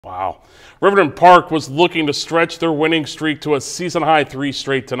Wow. Riverton Park was looking to stretch their winning streak to a season-high 3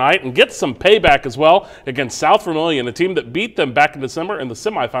 straight tonight and get some payback as well against South Vermillion, a team that beat them back in December in the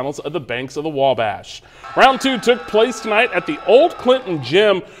semifinals of the Banks of the Wabash. Round 2 took place tonight at the Old Clinton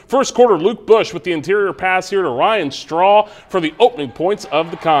Gym. First quarter, Luke Bush with the interior pass here to Ryan Straw for the opening points of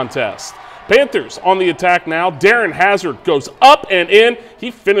the contest. Panthers on the attack now. Darren Hazard goes up and in.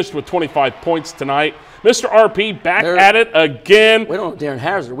 He finished with 25 points tonight. Mr. RP back at it again. We don't know Darren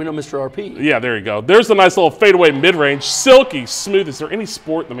Hazard. We know Mr. RP. Yeah, there you go. There's a nice little fadeaway mid-range. Silky smooth. Is there any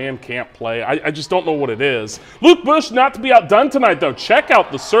sport the man can't play? I just don't know what it is. Luke Bush not to be outdone tonight, though. Check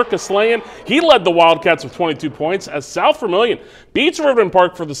out the circus laying. He led the Wildcats with 22 points as South Vermillion beats Riverton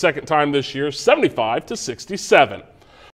Park for the second time this year, 75-67.